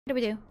What do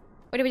we do?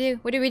 What do we do?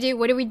 What do we do?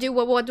 What do we do?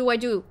 What do I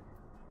do?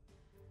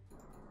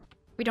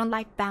 We don't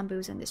like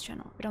bamboos on this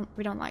channel.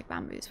 We don't like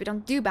bamboos. We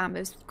don't do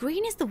bamboos.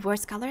 Green is the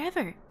worst color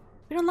ever.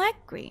 We don't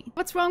like green.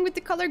 What's wrong with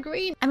the color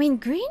green? I mean,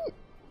 green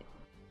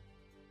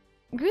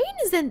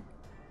isn't...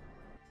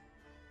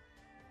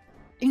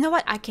 You know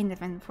what? I can't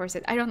even force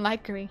it. I don't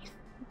like green.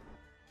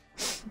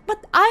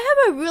 But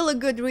I have a really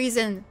good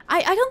reason.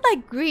 I don't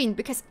like green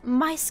because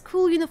my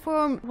school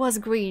uniform was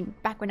green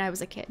back when I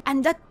was a kid.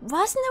 And that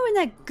wasn't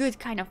even a good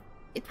kind of...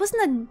 It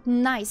wasn't a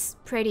nice,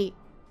 pretty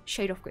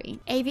shade of green.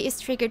 Avy is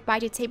triggered by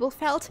the table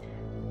felt.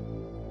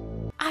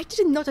 I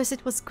didn't notice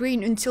it was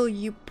green until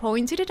you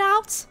pointed it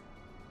out.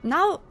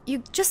 Now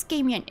you just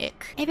gave me an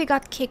ick. Avy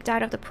got kicked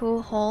out of the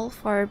pool hall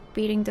for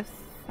beating the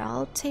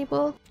felt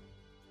table.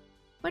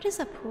 What is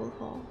a pool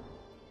hall?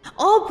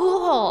 Oh, pool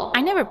hall!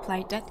 I never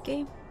played that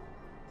game.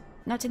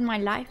 Not in my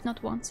life,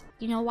 not once.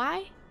 You know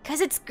why? Cause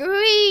it's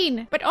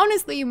green! But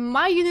honestly,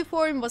 my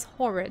uniform was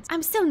horrid.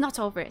 I'm still not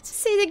over it.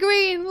 See the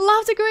green,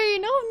 love the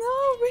green.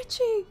 Oh no,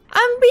 Richie.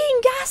 I'm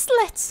being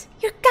gaslit.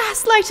 You're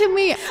gaslighting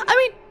me. I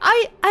mean,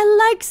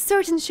 I like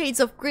certain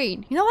shades of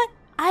green. You know what?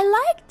 I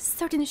like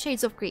certain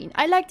shades of green.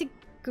 I like the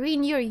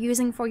green you're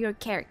using for your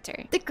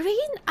character. The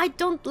green I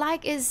don't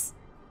like is...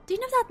 Do you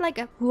know that like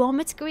a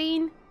vomit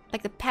green?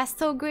 Like the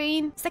pastel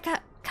green? It's like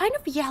a kind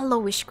of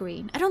yellowish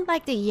green. I don't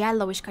like the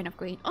yellowish kind of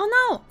green. Oh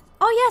no!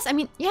 Oh yes, I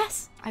mean,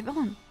 yes, I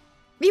won.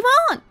 We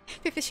won!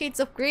 50 shades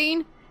of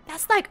green.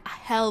 That's like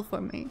hell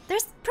for me.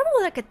 There's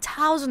probably like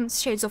 1,000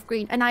 shades of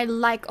green and I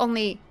like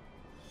only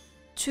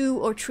 2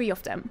 or 3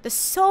 of them. The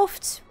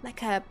soft,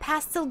 like a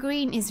pastel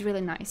green is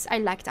really nice. I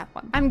like that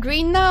one. I'm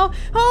green now.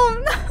 Oh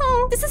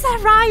no! This is a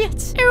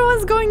riot!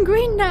 Everyone's going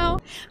green now.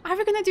 Are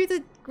we gonna do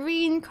the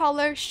green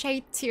color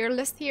shade tier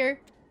list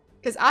here?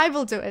 Because I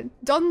will do it.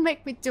 Don't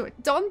make me do it.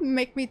 Don't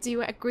make me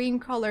do a green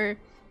color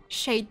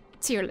shade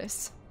tier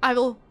list. I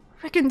will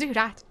freaking do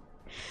that.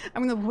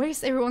 I'm gonna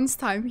waste everyone's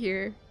time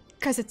here.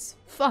 Because it's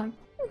fun.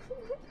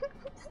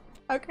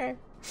 Okay.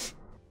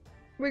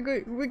 We're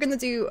gonna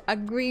do a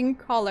green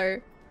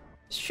color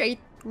shade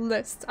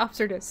list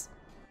after this.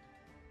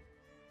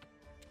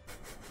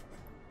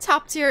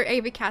 Top tier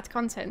AvyCatte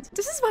content.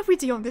 This is what we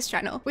do on this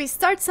channel. We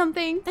start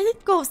something, then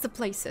it goes to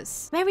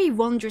places. Very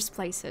wondrous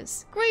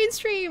places. Green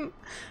stream!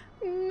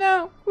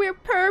 No, we're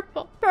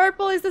purple.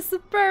 Purple is the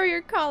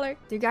superior color.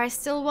 Do you guys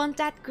still want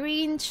that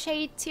green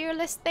shade tier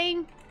list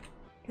thing?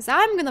 Because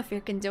I'm gonna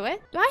freaking do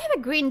it. Do I have a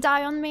green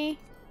dye on me?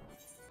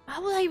 Why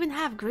would I even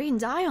have green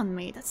dye on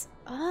me? That's...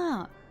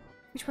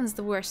 Which one's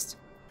the worst?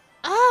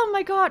 Oh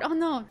my god, oh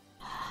no.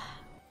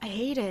 I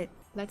hate it.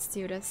 Let's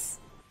do this.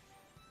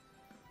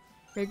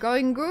 We're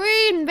going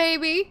green,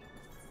 baby!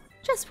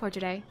 Just for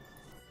today.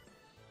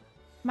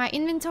 My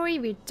inventory,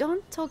 we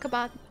don't talk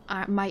about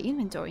my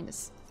inventory in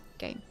this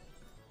game.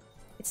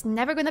 It's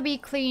never gonna be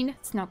clean.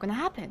 It's not gonna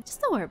happen.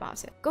 Just don't worry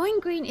about it. Going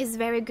green is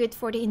very good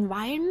for the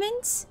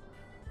environment.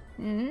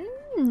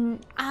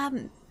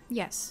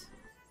 Yes.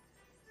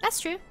 That's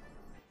true.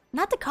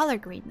 Not the color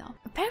green though.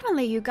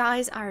 Apparently you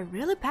guys are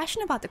really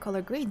passionate about the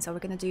color green, so we're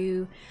gonna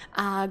do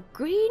a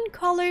green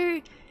color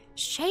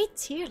shade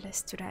tier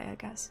list today, I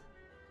guess.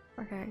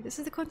 Okay, this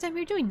is the content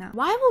we're doing now.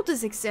 Why will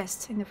this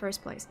exist in the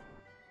first place?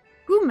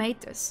 Who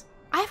made this?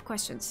 I have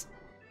questions.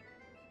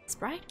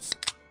 Sprite?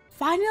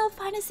 Final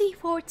Fantasy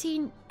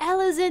XIV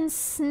Ellison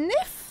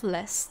Sniff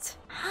List.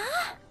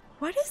 Huh?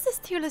 What is this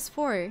tier list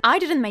for? I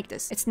didn't make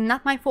this. It's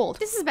not my fault.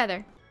 This is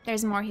better.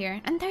 There's more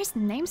here. And there's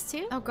names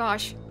too. Oh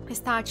gosh.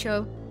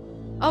 Pistachio.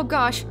 Oh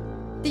gosh.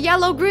 The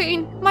yellow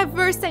green. My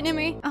worst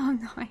enemy. Oh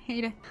no, I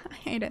hate it. I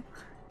hate it.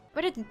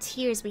 What are the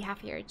tiers we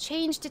have here?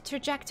 Change the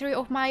trajectory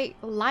of my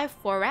life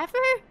forever?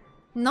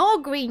 No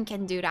green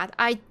can do that.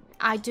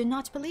 I do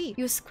not believe.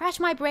 You scratch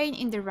my brain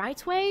in the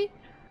right way?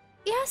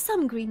 Yeah,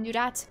 some green do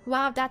that.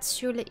 Wow, that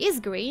surely is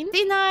green.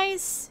 Thin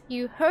ice.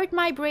 You hurt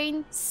my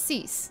brain.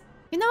 Cease.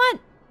 You know what?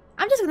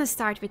 I'm just gonna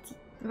start with...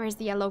 Where's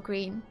the yellow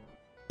green?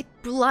 It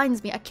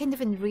blinds me. I can't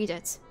even read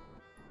it.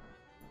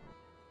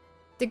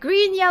 The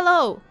green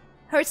yellow.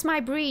 Hurts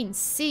my brain.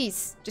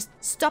 Cease. Just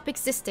stop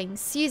existing.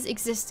 Cease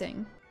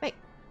existing. Wait.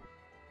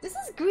 This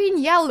is green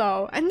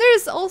yellow. And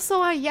there's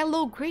also a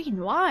yellow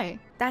green. Why?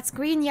 That's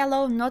green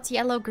yellow, not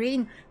yellow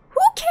green. Who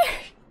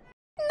cares?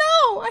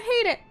 No, I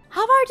hate it.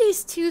 How are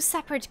these two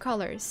separate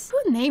colors?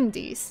 Who named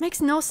these?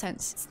 Makes no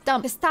sense. It's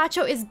dumb.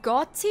 Pistachio is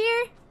god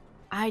tier?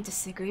 I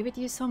disagree with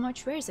you so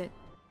much. Where is it?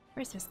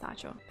 Where's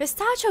pistachio?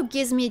 Pistachio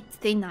gives me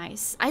thin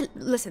ice.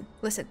 Listen.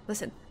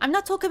 I'm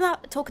not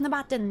talking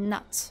about the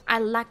nut. I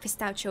like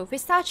pistachio.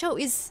 Pistachio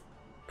is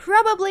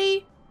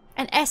probably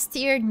an S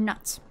tier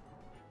nut.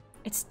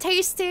 It's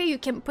tasty. You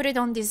can put it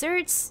on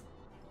desserts.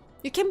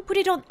 You can put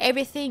it on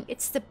everything.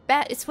 It's the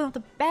best. It's one of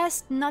the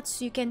best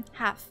nuts you can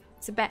have.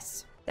 It's the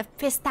best. The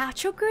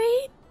pistachio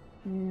green?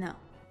 No.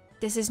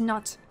 This is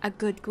not a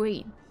good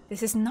green.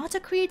 This is not a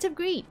creative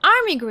green.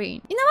 Army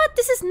green. You know what?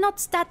 This is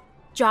not that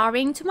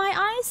jarring to my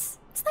eyes.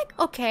 It's like,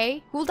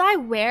 okay, would I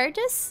wear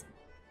this?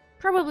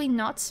 Probably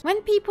not.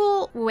 When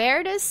people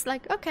wear this,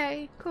 like,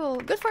 okay, cool,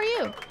 good for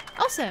you.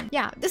 Awesome.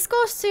 Yeah, this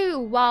goes to,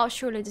 wow,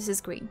 surely this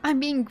is green.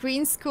 I'm being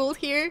green schooled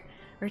here.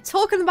 We're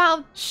talking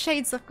about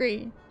shades of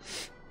green.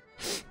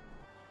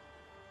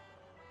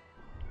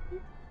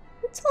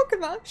 We're talking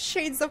about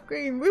shades of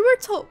green. We were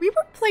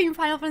playing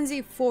Final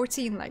Fantasy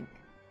 14, like.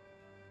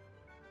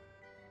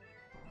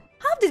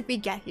 How did we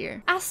get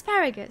here?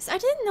 Asparagus. I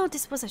didn't know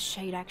this was a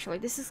shade actually.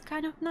 This is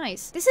kind of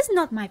nice. This is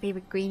not my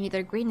favorite green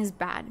either. Green is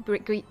bad.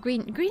 Green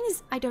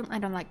is I don't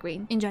like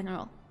green in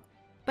general.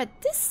 But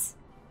this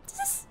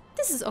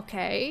is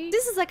okay.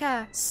 This is like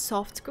a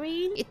soft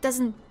green. It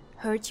doesn't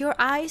hurt your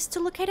eyes to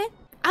look at it.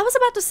 I was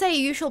about to say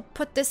you should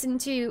put this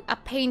into a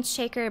paint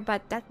shaker,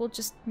 but that will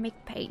just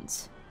make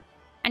paint.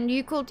 And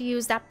you could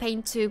use that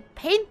paint to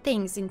paint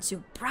things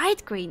into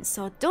bright green,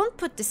 so don't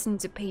put this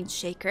into paint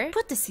shaker,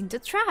 put this into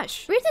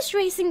trash. British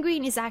Racing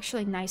Green is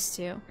actually nice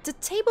too. The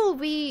table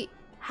we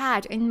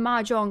had in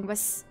Mahjong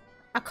was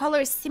a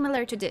color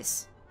similar to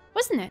this,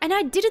 wasn't it? And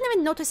I didn't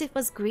even notice it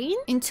was green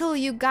until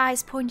you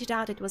guys pointed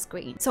out it was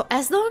green. So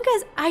as long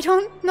as I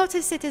don't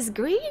notice it is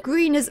green,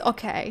 green is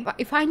okay. But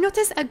if I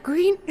notice a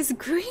green is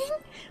green,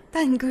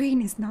 then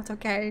green is not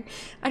okay.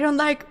 I don't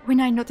like when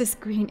I notice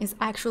green is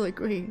actually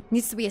green. It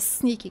needs to be a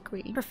sneaky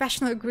green.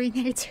 Professional green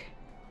hater.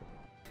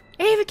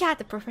 AvyCatte,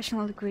 the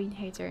professional green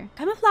hater.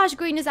 Camouflage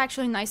green is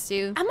actually nice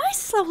too. Am I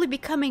slowly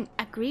becoming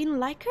a green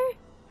liker?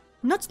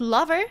 Not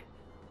lover.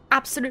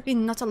 Absolutely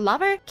not a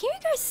lover. Can you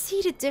guys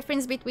see the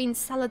difference between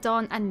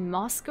Celadon and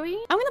Moss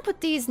green? I'm gonna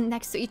put these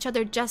next to each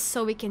other just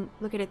so we can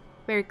look at it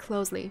very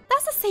closely.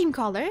 That's the same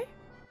color.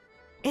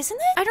 Isn't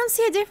it? I don't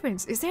see a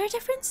difference. Is there a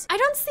difference? I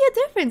don't see a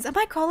difference. Am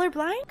I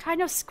colorblind?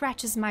 Kind of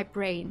scratches my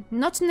brain.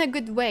 Not in a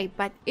good way,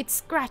 but it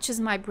scratches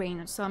my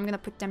brain. So I'm gonna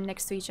put them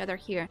next to each other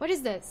here. What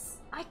is this?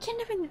 I can't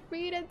even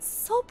read it. It's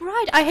so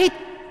bright. I hate...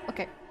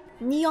 Okay.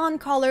 Neon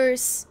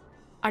colors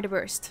are the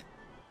worst.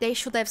 They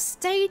should have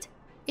stayed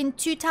in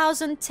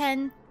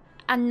 2010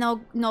 and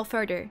no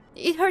further.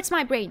 It hurts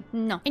my brain.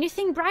 No.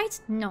 Anything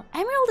bright? No.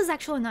 Emerald is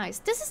actually nice.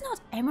 This is not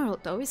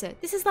emerald though, is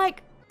it? This is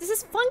like... This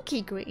is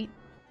funky green.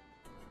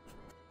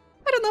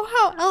 I don't know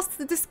how else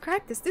to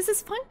describe this. This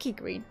is funky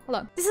green. Hold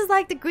on. This is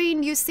like the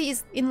green you see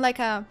is in like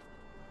a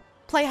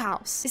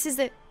playhouse. This is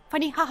the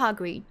funny haha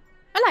green.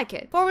 I like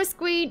it. Forest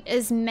green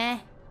is meh.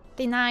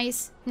 They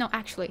nice. No,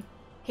 actually.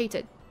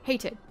 Hated.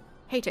 Hated.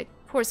 Hated.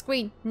 Forest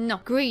green.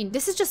 No. Green.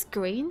 This is just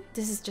green.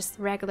 This is just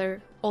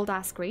regular old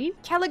ass green.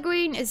 Kelly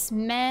green is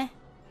meh.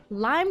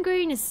 Lime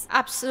green is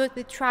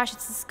absolutely trash.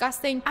 It's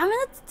disgusting. I'm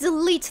gonna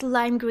delete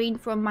lime green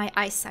from my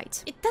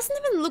eyesight. It doesn't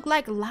even look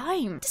like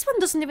lime. This one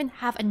doesn't even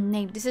have a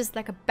name. This is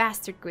like a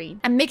bastard green.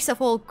 A mix of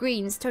all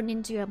greens turned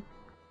into a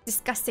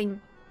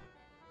disgusting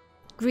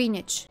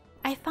greenage.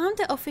 I found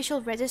the official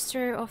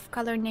register of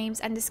color names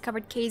and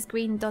discovered case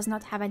green does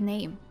not have a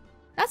name.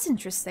 That's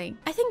interesting.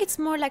 I think it's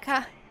more like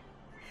a...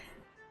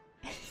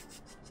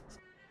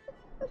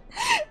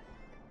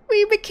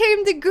 We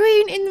became the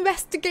green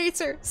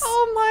investigators.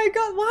 Oh my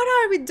god, what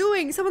are we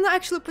doing? Someone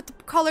actually put the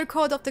color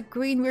code of the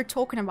green we're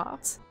talking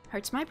about.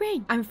 Hurts my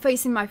brain. I'm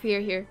facing my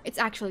fear here. It's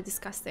actually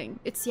disgusting.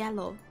 It's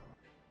yellow.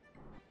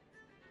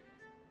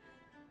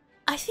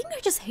 I think I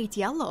just hate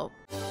yellow.